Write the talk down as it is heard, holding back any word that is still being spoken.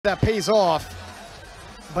that pays off.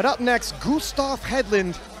 But up next, Gustav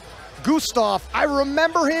Hedlund. Gustav, I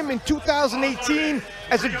remember him in 2018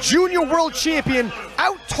 as a junior world champion,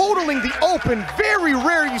 out-totaling the Open. Very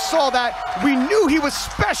rare you saw that. We knew he was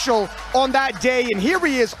special on that day, and here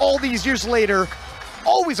he is all these years later,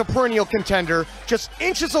 always a perennial contender, just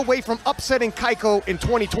inches away from upsetting Kaiko in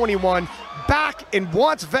 2021, back and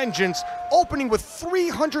wants vengeance, opening with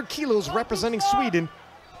 300 kilos representing Sweden.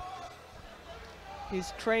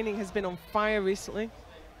 His training has been on fire recently.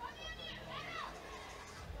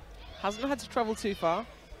 Hasn't had to travel too far.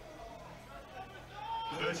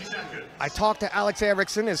 30 seconds. I talked to Alex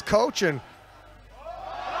Eriksson, his coach, and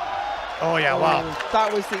oh yeah, wow.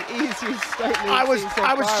 That was the easiest statement. I was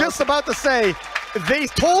just about to say, they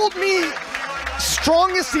told me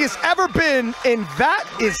strongest he has ever been, and that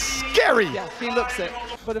is scary. Yeah, he looks it.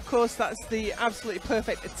 But of course, that's the absolutely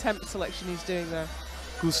perfect attempt selection he's doing there.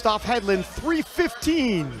 Gustav Hedlund,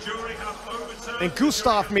 315. And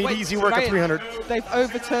Gustav made easy work at 300. They've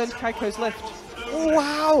overturned Kaiko's lift.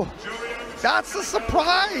 Wow, that's a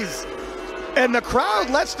surprise. And the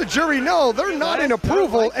crowd lets the jury know they're not in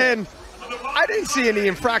approval, and I didn't see any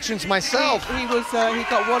infractions myself. He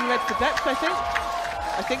got one red for depth, I think.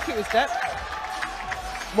 I think it was depth.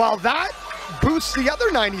 While that boosts the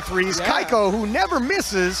other 93s, Yeah. Kaiko, who never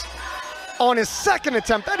misses on his second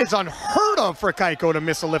attempt. That is unheard of for Kaiko to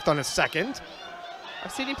miss a lift on his second.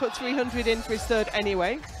 I've seen him put 300 in for his third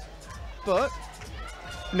anyway, but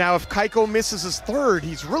now if Kaiko misses his third,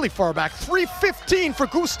 he's really far back. 315 for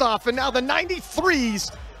Gustav, and now the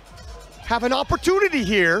 93s have an opportunity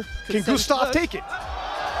here. Can Gustav take it?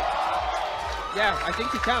 Yeah, I think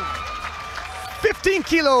he can. 15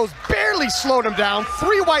 kilos barely slowed him down.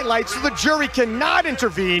 3 white lights, so the jury cannot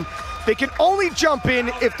intervene. They can only jump in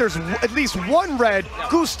if there's at least one red.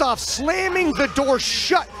 Gustav slamming the door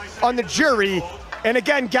shut on the jury. And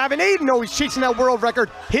again, Gavin Aiden, always chasing that world record,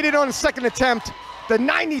 hit it on his second attempt. The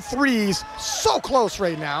 93s, so close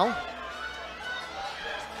right now.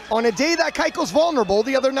 On a day that Kaiko's vulnerable,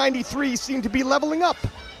 the other 93s seem to be leveling up.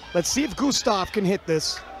 Let's see if Gustav can hit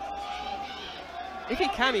this. If he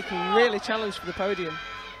can really challenge for the podium.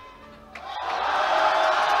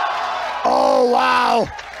 Oh, wow.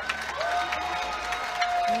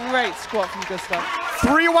 Great squat from Gustav.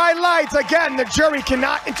 3 white lights. Again, the jury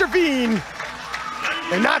cannot intervene.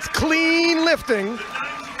 And that's clean lifting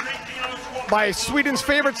by Sweden's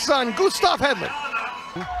favorite son, Gustav Hedlund.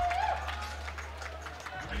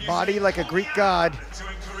 Body like a Greek god.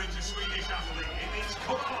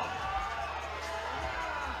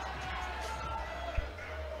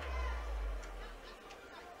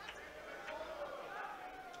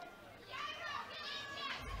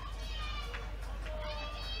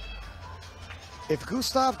 If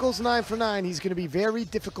Gustav goes 9 for 9, he's going to be very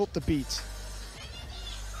difficult to beat.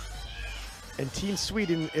 And Team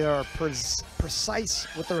Sweden are precise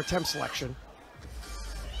with their attempt selection.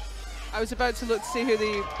 I was about to look to see who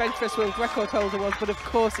the bench press world record holder was, but of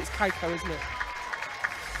course it's Kaiko, isn't it?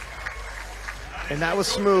 And that was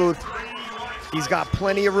smooth. He's got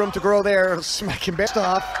plenty of room to grow there. Smacking best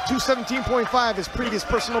off. 217.5, his previous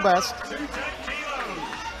personal best.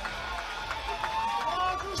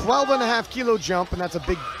 12.5 kilo jump, and that's a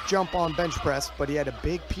big jump on bench press, but he had a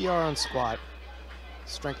big PR on squat.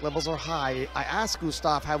 Strength levels are high. I asked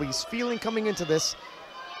Gustav how he's feeling coming into this.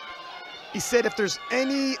 He said if there's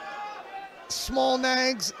any small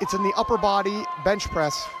nags, it's in the upper body bench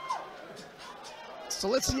press. So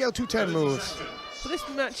let's see how 210 moves. So this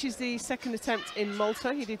match is the second attempt in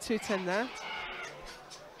Malta. He did 210 there.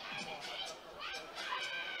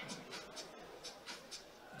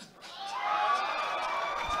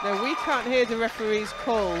 Now we can't hear the referee's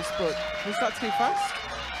calls, but was that too fast?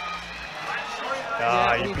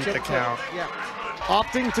 Ah, Yeah, you he beat the jumped count. up. Yeah.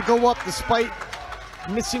 Opting to go up despite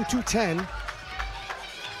missing 210.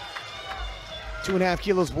 2.5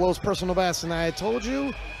 kilos below his personal best, and I told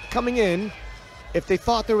you coming in, if they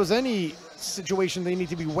thought there was any situation they need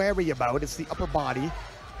to be wary about, it's the upper body.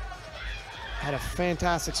 Had a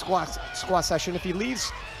fantastic squat session. If he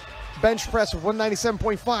leaves bench press with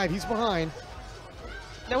 197.5, he's behind.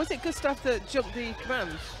 Now was it Gustav that jumped the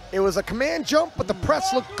command? It was a command jump, but the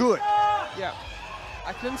press looked good. Yeah.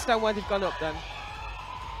 I can understand why they've gone up then.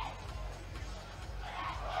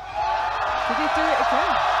 Did he do it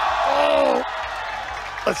again? Oh!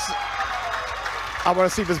 I want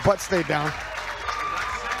to see if his butt stayed down.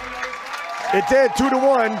 It did,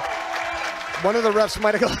 2-1. One of the refs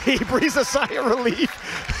might have he breathes a sigh of relief.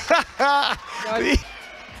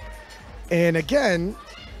 And again,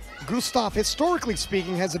 Gustav, historically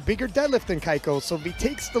speaking, has a bigger deadlift than Kaiko, so if he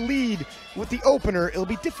takes the lead with the opener, it'll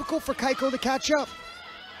be difficult for Kaiko to catch up.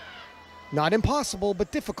 Not impossible,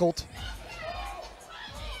 but difficult.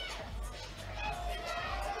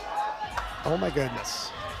 Oh my goodness.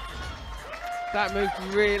 That moved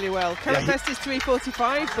really well. Current best is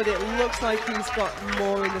 3:45, but it looks like he's got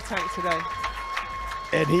more in the tank today.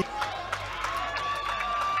 And he...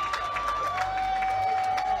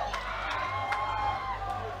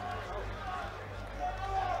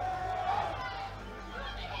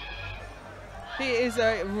 He is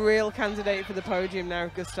a real candidate for the podium now,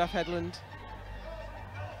 Gustav Hedlund.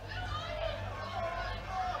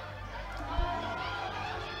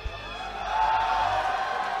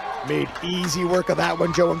 Made easy work of that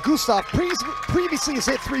one, Joe. And Gustav previously has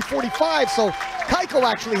hit 345, so Kaiko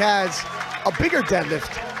actually has a bigger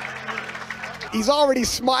deadlift. He's already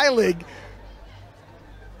smiling.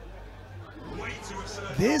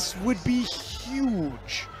 This would be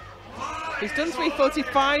huge. He's done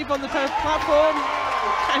 3:45 on the platform.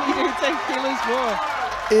 Can you do 10 kilos more?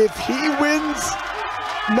 If he wins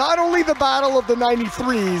not only the battle of the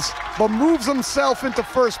 93s, but moves himself into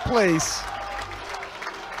first place.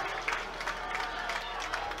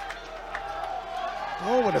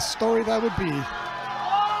 Oh, what a story that would be.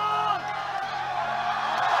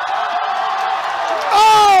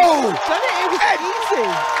 Oh! It was easy.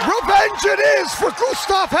 Revenge it is for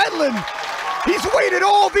Gustav Hedlund. He's waited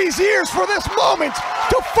all these years for this moment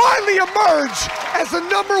to finally emerge as the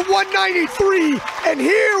number 193, and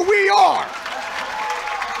here we are.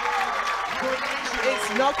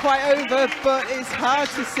 It's not quite over, but it's hard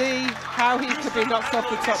to see how he could be knocked off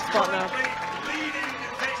the top spot now.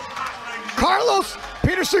 Carlos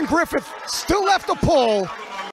Peterson Griffith still left to pull.